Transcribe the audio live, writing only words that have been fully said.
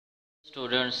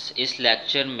Students, इस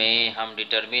lecture में हम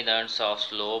determinants of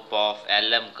slope of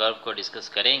LM curve को डिस्कस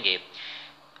करेंगे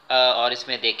और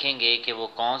इसमें देखेंगे कि वो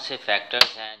कौन से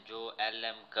फैक्टर्स हैं जो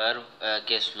एल.एम कर्व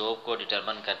के स्लोप को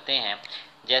डिटरमिन करते हैं।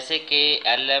 जैसे कि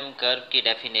एल.एम कर्व की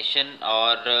डेफिनेशन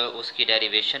और उसकी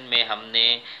डेरिवेशन में हमने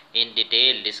इन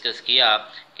डिटेल डिस्कस किया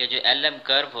कि जो एल.एम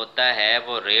कर्व होता है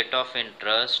वो रेट ऑफ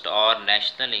इंटरेस्ट और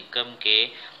नेशनल इनकम के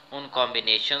उन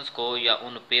कॉम्बिनेशंस को या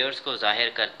उन पेयर्स को जाहिर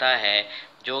करता है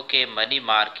जो कि मनी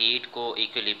मार्केट को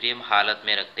इक्विलिब्रियम हालत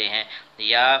में रखते हैं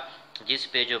या जिस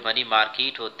पे जो मनी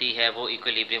मार्केट होती है वो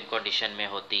इक्विलिब्रियम कंडीशन में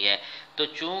होती है। तो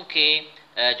चूँकि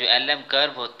जो एल.एम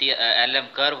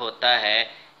कर्व होता है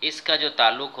इसका जो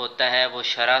ताल्लुक़ होता है वो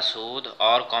शरह सूद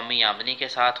और कौमी आमदनी के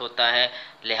साथ होता है,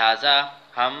 लिहाजा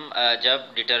हम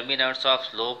जब determinants of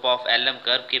slope of LM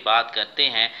curve की बात करते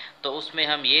हैं तो उसमें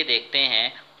हम ये देखते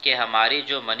हैं कि हमारी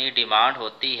जो मनी डिमांड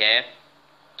होती है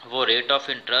वो रेट ऑफ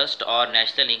इंटरेस्ट और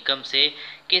नेशनल इनकम से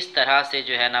किस तरह से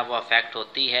जो है ना वो अफेक्ट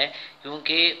होती है,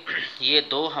 क्योंकि ये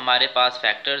दो हमारे पास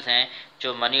फैक्टर्स हैं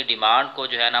जो मनी डिमांड को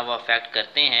जो है ना वो अफेक्ट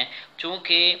करते हैं।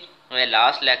 चूँकि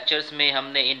लास्ट लेक्चर्स में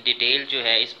हमने इन डिटेल जो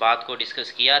है इस बात को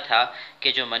डिस्कस किया था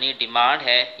कि जो मनी डिमांड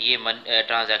है ये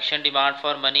ट्रांजैक्शन डिमांड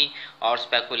फॉर मनी और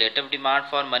स्पेकुलेटिव डिमांड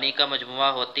फॉर मनी का मजमुआ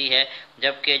होती है,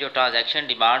 जबकि जो ट्रांजैक्शन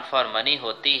डिमांड फॉर मनी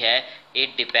होती है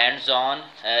इट डिपेंड्स ऑन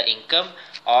इनकम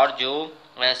और जो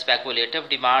स्पेकुलेटिव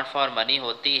डिमांड फॉर मनी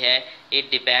होती है it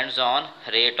depends on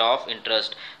rate of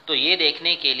interest. तो ये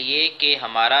देखने के लिए कि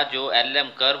हमारा जो एल.एम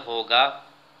कर्व होगा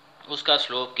उसका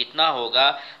स्लोप कितना होगा,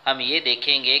 हम ये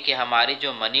देखेंगे कि हमारी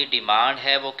जो मनी डिमांड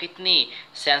है वो कितनी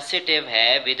सेंसिटिव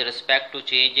है with respect to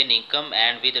change in income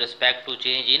and with respect to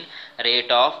change in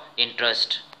rate of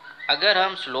interest. अगर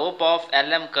हम स्लोप ऑफ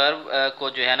एल.एम कर्व को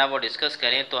जो है ना वो डिस्कस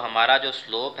करें तो हमारा जो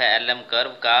स्लोप है एल.एम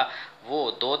कर्व का वो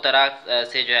दो तरह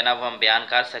से जो है ना वो हम बयान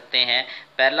कर सकते हैं।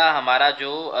 पहला हमारा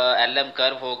जो एल.एम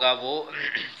कर्व होगा वो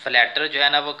फ्लैटर जो है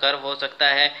ना वो कर्व हो सकता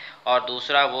है और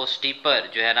दूसरा वो स्टीपर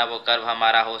जो है ना वो कर्व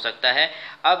हमारा हो सकता है।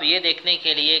 अब ये देखने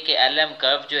के लिए कि एल.एम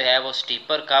कर्व जो है वो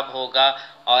स्टीपर कब होगा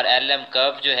और एल.एम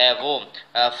कर्व जो है वो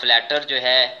फ्लैटर जो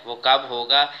है वो कब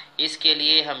होगा, इसके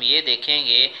लिए हम ये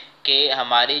देखेंगे कि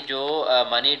हमारी जो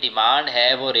मनी डिमांड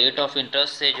है वो रेट ऑफ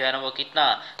इंटरेस्ट से जो है ना वो कितना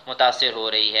मुतासिर हो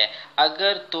रही है।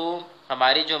 अगर तो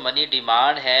हमारी जो मनी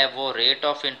डिमांड है वो रेट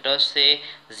ऑफ इंटरेस्ट से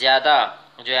ज़्यादा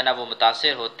जो है ना वो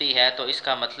मुतासिर होती है तो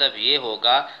इसका मतलब ये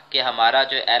होगा कि हमारा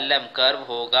जो एल.एम कर्व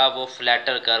होगा वो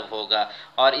फ्लैटर कर्व होगा।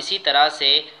 और इसी तरह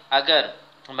से अगर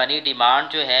मनी डिमांड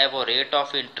जो है वो रेट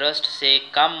ऑफ इंटरेस्ट से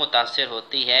कम मुतासिर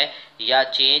होती है या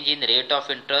change in rate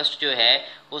of interest जो है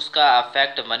उसका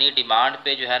अफेक्ट मनी डिमांड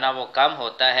पे जो है ना वो कम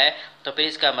होता है, तो फिर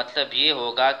इसका मतलब ये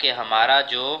होगा कि हमारा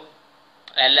जो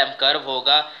एल.एम कर्व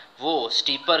होगा वो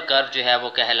स्टीपर कर्व जो है वो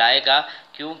कहलाएगा,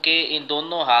 क्योंकि इन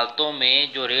दोनों हालतों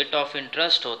में जो रेट ऑफ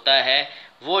इंटरेस्ट होता है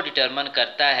वो डिटरमिन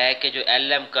करता है कि जो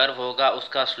एल.एम कर्व होगा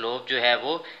उसका स्लोप जो है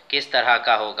वो किस तरह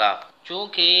का होगा।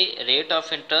 चूँकि रेट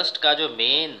ऑफ इंटरेस्ट का जो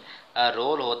मेन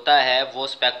रोल होता है वो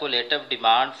स्पेकुलेटिव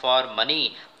डिमांड फॉर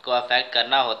मनी को अफेक्ट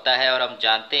करना होता है और हम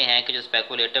जानते हैं कि जो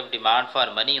स्पेकुलेटिव डिमांड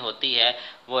फॉर मनी होती है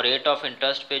वो रेट ऑफ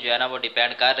इंटरेस्ट पे जो है ना वो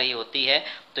डिपेंड कर रही होती है।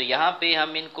 तो यहाँ पे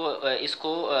हम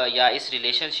इसको या इस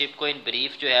रिलेशनशिप को इन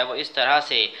ब्रीफ जो है वो इस तरह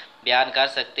से बयान कर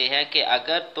सकते हैं कि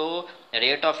अगर तो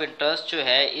रेट ऑफ इंटरेस्ट जो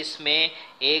है इसमें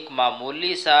एक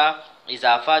मामूली सा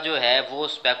इजाफा जो है वो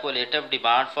स्पेकुलेटिव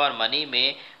डिमांड फॉर मनी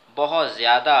में बहुत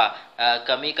ज़्यादा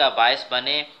कमी का बायस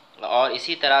बने और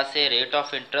इसी तरह से रेट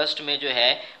ऑफ इंटरेस्ट में जो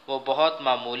है वो बहुत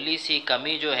मामूली सी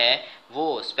कमी जो है वो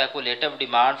स्पेकुलेटिव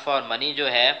डिमांड फॉर मनी जो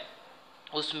है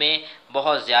उसमें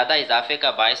बहुत ज़्यादा इजाफे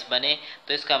का बायस बने,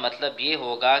 तो इसका मतलब ये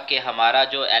होगा कि हमारा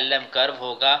जो एल.एम कर्व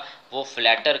होगा वो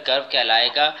फ्लैटर कर्व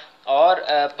कहलाएगा। और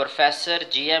प्रोफेसर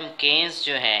जी.एम केन्स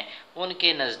जो हैं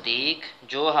उनके नज़दीक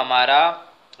जो हमारा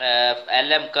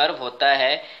एल.एम कर्व होता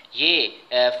है ये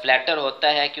फ्लैटर होता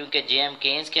है, क्योंकि जे.एम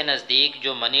केन्स के नज़दीक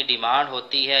जो मनी डिमांड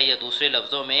होती है या दूसरे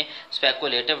लफ्ज़ों में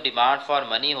स्पेकुलेटिव डिमांड फॉर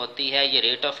मनी होती है ये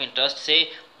रेट ऑफ इंटरेस्ट से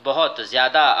बहुत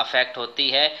ज़्यादा अफेक्ट होती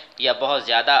है या बहुत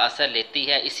ज़्यादा असर लेती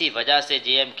है। इसी वजह से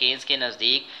जे.एम केन्स के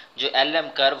नज़दीक जो एल.एम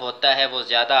कर्व होता है वो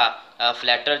ज़्यादा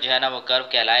फ्लैटर जो है ना वो कर्व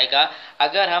कहलाएगा।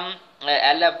 अगर हम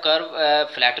एल.एम कर्व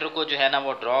फ्लैटर को जो है ना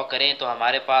वो ड्रॉ करें तो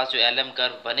हमारे पास जो एल.एम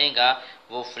कर्व बनेगा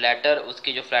वो फ्लैटर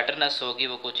उसकी जो फ्लैटरनेस होगी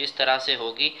वो कुछ इस तरह से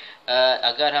होगी।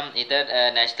 अगर हम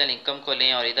इधर नेशनल इनकम को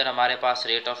लें और इधर हमारे पास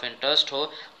रेट ऑफ इंटरेस्ट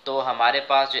हो तो हमारे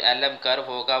पास जो एल.एम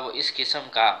कर्व होगा वो इस किस्म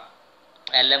का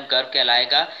एल.एम कर्व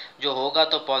कहलाएगा, जो होगा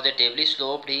तो पॉजिटिवली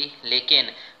स्लोप्ड ही, लेकिन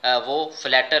वो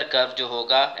फ्लैटर कर्व जो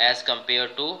होगा एज़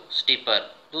कम्पेयर टू स्टीपर।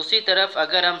 दूसरी तरफ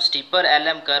अगर हम स्टीपर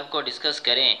एल.एम कर्व को डिस्कस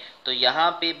करें तो यहाँ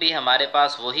पे भी हमारे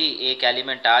पास वही एक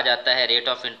एलिमेंट आ जाता है रेट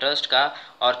ऑफ इंटरेस्ट का,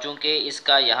 और चूंकि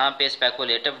इसका यहाँ पे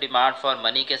स्पेकुलेटिव डिमांड फॉर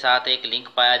मनी के साथ एक लिंक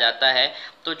पाया जाता है,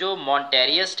 तो जो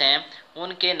मॉनेटेरिस्ट हैं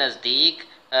उनके नज़दीक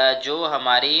जो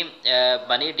हमारी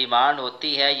मनी डिमांड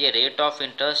होती है ये रेट ऑफ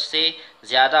इंटरेस्ट से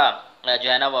ज़्यादा जो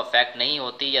है ना वो अफेक्ट नहीं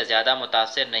होती या ज़्यादा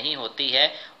मुतासर नहीं होती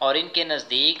है, और इनके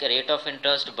नज़दीक रेट ऑफ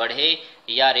इंटरेस्ट बढ़े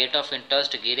या रेट ऑफ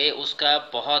इंटरेस्ट गिरे उसका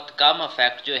बहुत कम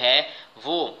अफेक्ट जो है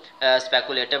वो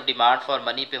स्पेकुलेटिव डिमांड फॉर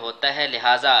मनी पे होता है।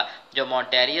 लिहाजा जो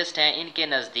मॉनेटेरिस्ट हैं इनके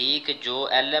नज़दीक जो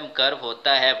एल.एम कर्व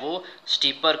होता है वो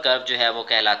स्टीपर कर्व जो है वो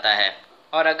कहलाता है।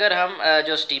 और अगर हम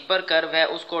जो स्टीपर कर्व है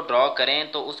उसको ड्रॉ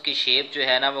करें तो उसकी शेप जो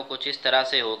है ना वो कुछ इस तरह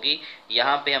से होगी।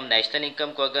 यहाँ पे हम नेशनल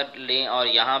इनकम को अगर लें और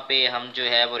यहाँ पे हम जो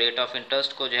है वो रेट ऑफ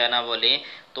इंटरेस्ट को जो है ना वो लें,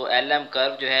 तो एल.एम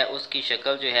कर्व जो है उसकी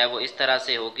शक्ल जो है वो इस तरह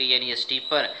से होगी। यानी ये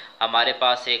स्टीपर हमारे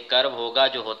पास एक कर्व होगा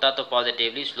जो होता तो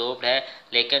पॉजिटिवली स्लोप्ड है,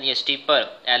 लेकिन ये स्टीपर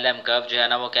एल.एम कर्व जो है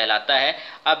ना वो कहलाता है।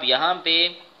 अब यहाँ पे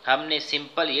हमने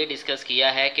सिंपल ये डिस्कस किया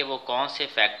है कि वो कौन से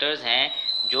फैक्टर्स हैं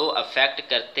जो अफेक्ट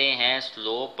करते हैं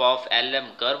स्लोप ऑफ एल.एम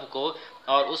कर्व को,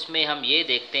 और उसमें हम ये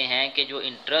देखते हैं कि जो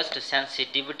इंटरेस्ट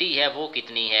सेंसिटिविटी है वो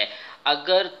कितनी है।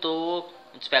 अगर तो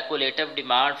स्पेकुलेटिव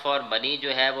डिमांड फॉर मनी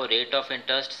जो है वो रेट ऑफ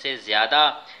इंटरेस्ट से ज़्यादा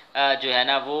जो है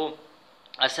ना वो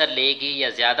असर लेगी या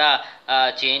ज़्यादा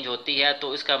चेंज होती है,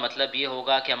 तो इसका मतलब ये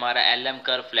होगा कि हमारा एल.एम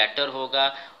कर्व फ्लैटर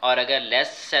होगा। और अगर लेस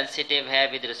सेंसिटिव है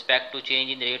with respect to change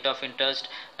in rate of interest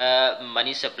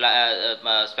money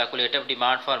supply speculative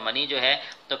demand for money जो है,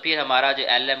 तो फिर हमारा जो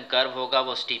एल.एम कर्व होगा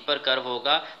वो स्टीपर कर्व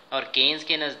होगा। और केन्स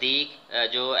के नज़दीक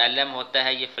जो एल.एम होता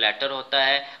है ये फ्लैटर होता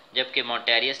है, जबकि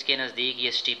मॉनेटेरिस्ट के नज़दीक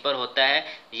ये स्टीपर होता है।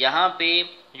 यहाँ पे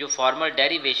जो फॉर्मल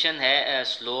डेरिवेशन है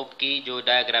स्लोप की, जो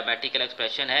डायग्रामेटिकल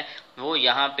एक्सप्रेशन है वो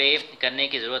यहाँ पे करने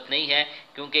की ज़रूरत नहीं है,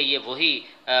 क्योंकि ये वही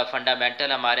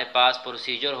फंडामेंटल हमारे पास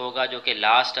प्रोसीजर होगा जो कि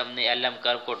लास्ट हमने एल.एम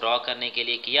कर्व को ड्रॉ करने के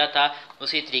लिए किया था।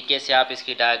 उसी तरीके से आप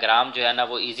इसकी डायग्राम जो है ना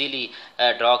वो इजीली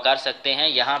ड्रॉ कर सकते हैं।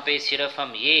 यहाँ पे सिर्फ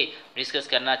हम ये डिस्कस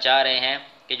करना चाह रहे हैं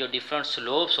कि जो डिफरेंट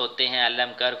स्लोप्स होते हैं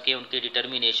एल.एम कर्व के, उनकी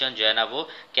डिटर्मिनेशन जो है ना वो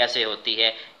कैसे होती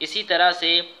है। इसी तरह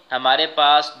से हमारे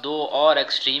पास दो और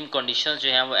एक्सट्रीम कंडीशंस जो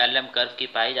हैं वो एल.एम कर्व की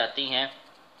पाई जाती हैं,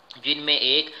 जिनमें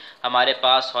एक हमारे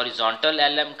पास हॉरिजॉन्टल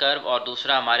एल.एम कर्व और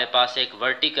दूसरा हमारे पास एक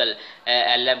वर्टिकल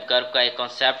एल.एम कर्व का एक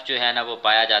कॉन्सेप्ट जो है ना वो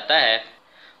पाया जाता है।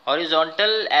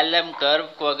 हॉरिजॉन्टल एल.एम कर्व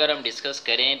को अगर हम डिस्कस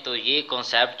करें तो ये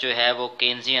कॉन्सेप्ट जो है वो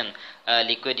केन्जियन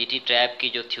लिक्विडिटी ट्रैप की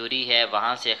जो थ्योरी है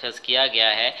वहाँ से अखज़ किया गया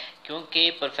है, क्योंकि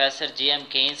प्रोफेसर जे.एम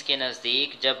केन्स के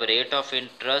नज़दीक जब रेट ऑफ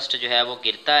इंटरेस्ट जो है वो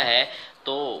गिरता है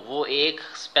तो वो एक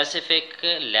स्पेसिफिक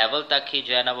लेवल तक ही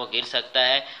जो है ना वो गिर सकता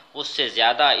है, उससे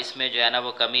ज़्यादा इसमें जो है ना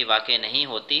वो कमी वाक़ई नहीं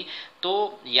होती। तो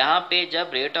यहाँ पे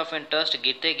जब रेट ऑफ इंटरेस्ट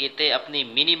गिरते गिरते अपनी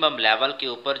मिनिमम लेवल के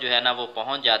ऊपर जो है ना वो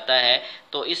पहुँच जाता है,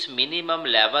 तो इस मिनिमम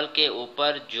लेवल के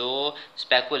ऊपर जो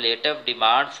स्पेकुलेटिव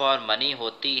डिमांड फॉर मनी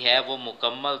होती है वो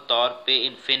मुकम्मल तौर पे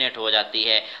इन्फिनिट हो जाती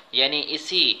है। यानी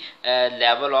इसी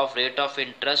level of rate of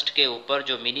interest के ऊपर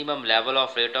जो minimum level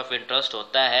of rate of interest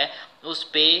होता है उस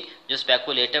पे जो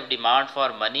स्पेकुलेटिव डिमांड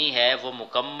फॉर मनी है वो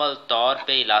मुकम्मल तौर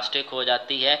पे इलास्टिक हो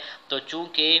जाती है। तो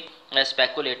चूँकि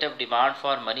स्पेकुलेटिव डिमांड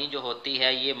फॉर मनी जो होती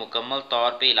है ये मुकम्मल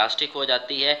तौर पे इलास्टिक हो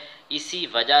जाती है, इसी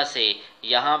वजह से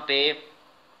यहाँ पे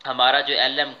हमारा जो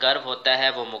एल.एम कर्व होता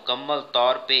है वो मुकम्मल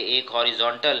तौर पे एक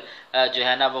हॉरिजॉन्टल जो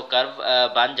है ना वो कर्व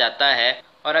बन जाता है।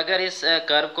 और अगर इस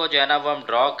कर्व को जो है ना वो हम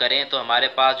ड्रॉ करें तो हमारे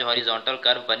पास जो हॉरिजॉन्टल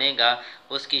कर्व बनेगा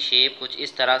उसकी शेप कुछ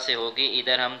इस तरह से होगी।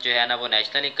 इधर हम जो है ना वो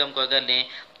नेशनल इनकम को अगर लें,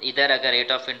 इधर अगर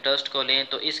रेट ऑफ इंटरेस्ट को लें,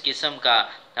 तो इस किस्म का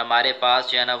हमारे पास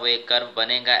जो है ना वो एक कर्व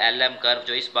बनेगा एल.एम कर्व,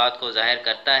 जो इस बात को जाहिर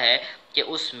करता है कि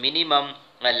उस minimum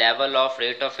level of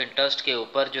rate of interest के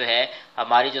ऊपर जो है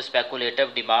हमारी जो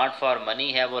स्पेकुलेटिव डिमांड फॉर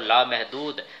मनी है वो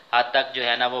लामहदूद हद तक जो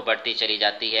है ना वो बढ़ती चली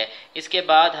जाती है। इसके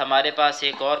बाद हमारे पास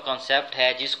एक और कॉन्सेप्ट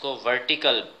है जिसको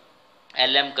वर्टिकल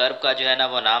एल.एम कर्व का जो है ना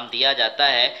वो नाम दिया जाता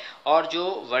है। और जो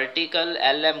वर्टिकल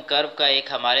एल.एम कर्व का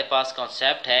एक हमारे पास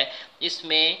कॉन्सेप्ट है,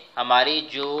 इसमें हमारी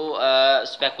जो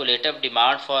स्पेकुलेटिव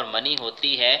डिमांड फॉर मनी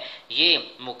होती है ये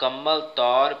मुकम्मल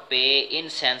तौर पे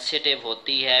इनसेंसिटिव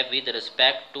होती है with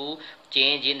respect to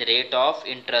change in rate of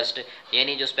interest.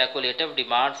 यानी जो स्पेकुलेटिव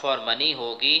डिमांड फॉर मनी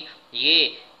होगी ये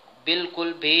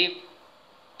बिल्कुल भी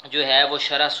जो है वो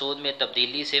शरह सूद में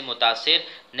तब्दीली से मुतासिर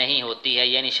नहीं होती है।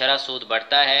 यानी शरह सूद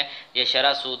बढ़ता है या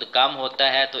शरह सूद कम होता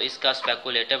है तो इसका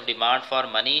स्पेकुलेटिव डिमांड फॉर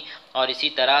मनी, और इसी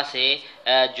तरह से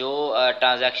जो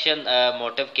ट्रांजैक्शन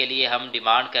मोटिव के लिए हम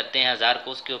डिमांड करते हैं 1000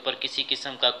 को, उसके ऊपर किसी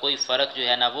किस्म का कोई फ़र्क जो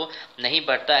है ना वो नहीं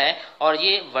बढ़ता है। और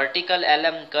ये वर्टिकल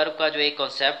एल.एम कर्व का जो एक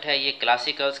कॉन्सेप्ट है ये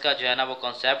क्लासिकल्स का जो है ना वो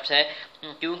कॉन्सेप्ट है,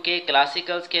 क्योंकि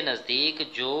क्लासिकल्स के नज़दीक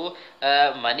जो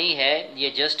मनी है ये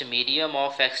जस्ट मीडियम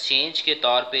ऑफ एक्सचेंज के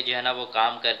तौर पे जो है ना वो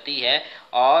काम करती है।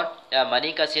 और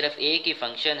मनी का सिर्फ एक ही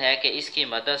फंक्शन है कि इसकी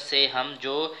मदद से हम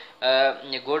जो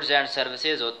गुड्स एंड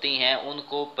सर्विसेज होती हैं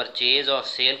उनको परचेज और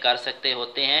सेल कर सकते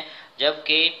होते हैं,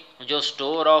 जबकि जो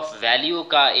स्टोर ऑफ वैल्यू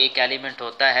का एक एलिमेंट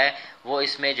होता है वो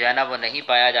इसमें जो है ना वो नहीं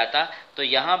पाया जाता। तो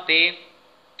यहाँ पे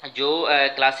जो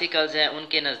क्लासिकल्स हैं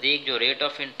उनके नज़दीक जो रेट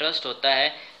ऑफ इंटरेस्ट होता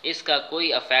है इसका कोई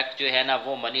अफेक्ट जो है ना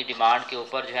वो मनी डिमांड के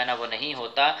ऊपर जो है ना वो नहीं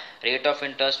होता। रेट ऑफ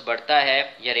इंटरेस्ट बढ़ता है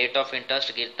या रेट ऑफ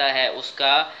इंटरेस्ट गिरता है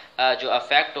उसका जो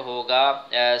अफेक्ट होगा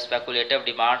स्पेकुलेटिव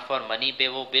डिमांड फॉर मनी पे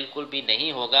वो बिल्कुल भी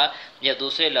नहीं होगा, या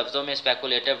दूसरे लफ्ज़ों में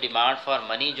स्पेकुलेटिव डिमांड फॉर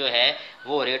मनी जो है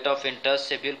वो रेट ऑफ इंटरेस्ट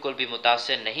से बिल्कुल भी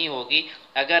मुतासिर नहीं होगी।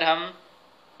 अगर हम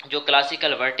जो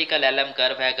क्लासिकल वर्टिकल एलएम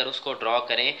कर्व है अगर उसको ड्रॉ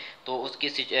करें तो उसकी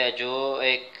जो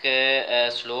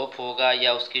एक स्लोप होगा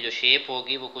या उसकी जो शेप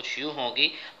होगी वो कुछ यूँ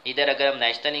होगी। इधर अगर हम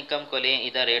नेशनल इनकम को लें,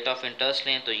 इधर रेट ऑफ इंटरेस्ट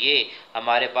लें, तो ये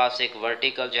हमारे पास एक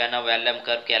वर्टिकल जो है ना वो एलएम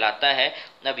कर्व कहलाता है।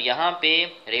 अब यहाँ पे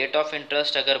रेट ऑफ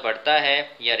इंटरेस्ट अगर बढ़ता है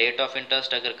या रेट ऑफ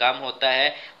इंटरेस्ट अगर कम होता है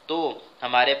तो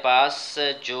हमारे पास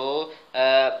जो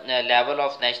लेवल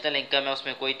ऑफ नेशनल इनकम है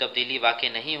उसमें कोई तब्दीली वाक़ई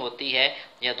नहीं होती है,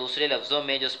 या दूसरे लफ्ज़ों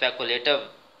में जो स्पेकुलेटिव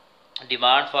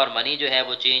डिमांड फॉर मनी जो है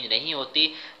वो चेंज नहीं होती।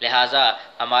 लिहाजा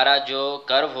हमारा जो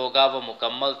कर्व होगा वो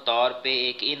मुकम्मल तौर पे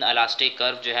एक इन इलास्टिक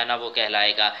कर्व जो है ना वो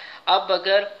कहलाएगा। अब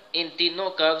अगर इन तीनों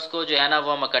कर्व्स को जो है ना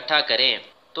वो हम इकट्ठा करें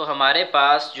तो हमारे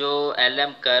पास जो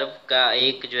एलएम कर्व का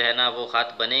एक जो है ना वो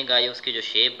ख़त बनेगा या उसकी जो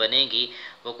शेप बनेगी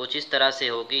वो कुछ इस तरह से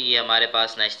होगी। ये हमारे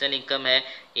पास नेशनल इनकम है,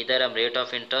 इधर हम रेट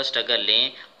ऑफ इंटरेस्ट अगर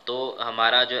लें तो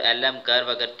हमारा जो एलएम कर्व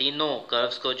अगर तीनों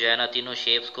कर्व्स को जो है ना तीनों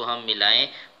शेप्स को हम मिलाएं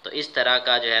तो इस तरह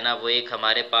का जो है ना वो एक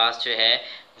हमारे पास जो है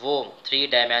वो 3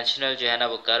 डायमेंशनल जो है ना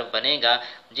वो कर्व बनेगा,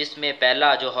 जिसमें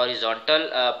पहला जो हॉरिजॉन्टल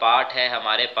पार्ट है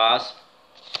हमारे पास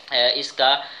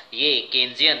इसका ये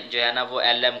केन्जियन जो है ना वो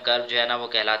एलएम कर्व जो है ना वो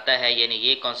कहलाता है। यानी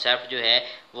ये कॉन्सेप्ट जो है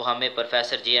वो हमें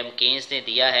प्रोफेसर जे एम केन्स ने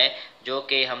दिया है, जो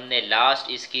कि हमने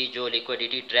लास्ट इसकी जो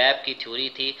लिक्विडिटी ट्रैप की थ्योरी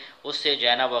थी उससे जो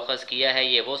है ना वख़ज़ किया है।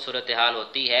 ये वो सूरत हाल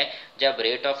होती है जब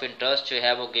रेट ऑफ इंटरेस्ट जो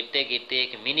है वो गिरते गिरते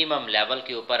एक मिनिमम लेवल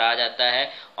के ऊपर आ जाता है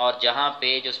और जहाँ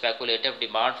पे जो स्पेकुलेटिव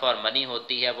डिमांड फॉर मनी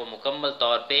होती है वो मुकम्मल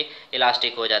तौर पे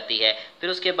इलास्टिक हो जाती है। फिर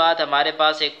उसके बाद हमारे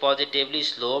पास एक पॉजिटिवली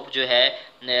स्लोप जो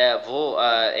है वो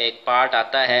एक पार्ट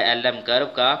आता है एलएम कर्व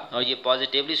का, और ये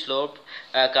पॉजिटिवली स्लोप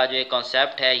का जो एक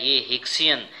कॉन्सेप्ट है ये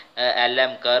हिक्सियन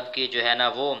एलएम कर्व की जो है ना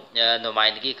वो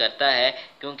नुमाइंदगी करता है,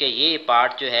 क्योंकि ये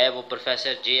पार्ट जो है वो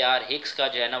प्रोफेसर जे आर हिक्स का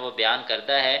जो है ना वो बयान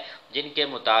करता है, जिनके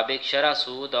मुताबिक शरह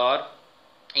सूद और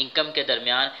इनकम के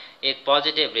दरमियान एक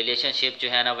पॉजिटिव रिलेशनशिप जो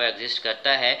है ना वो एग्जिस्ट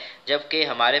करता है। जबकि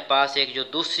हमारे पास एक जो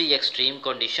दूसरी एक्सट्रीम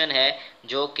कंडीशन है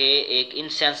जो कि एक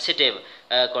इनसेंसिटिव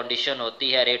कंडीशन होती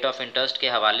है रेट ऑफ इंटरेस्ट के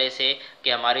हवाले से, कि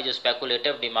हमारी जो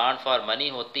स्पेकुलेटिव डिमांड फॉर मनी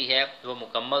होती है वो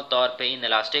मुकम्मल तौर पे इन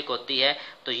इलास्टिक होती है।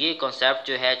 तो ये कॉन्सेप्ट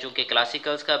जो है चूँकि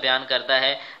क्लासिकल्स का बयान करता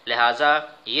है, लिहाजा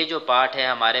ये जो पार्ट है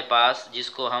हमारे पास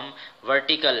जिसको हम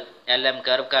वर्टिकल एलएम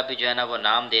कर्व का भी जो है ना वो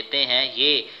नाम देते हैं,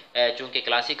 ये चूँकि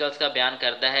क्लासिकल्स का बयान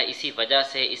करता है इसी वजह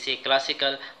से इसे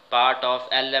classical part of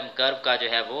LM curve का जो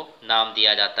है वो नाम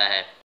दिया जाता है।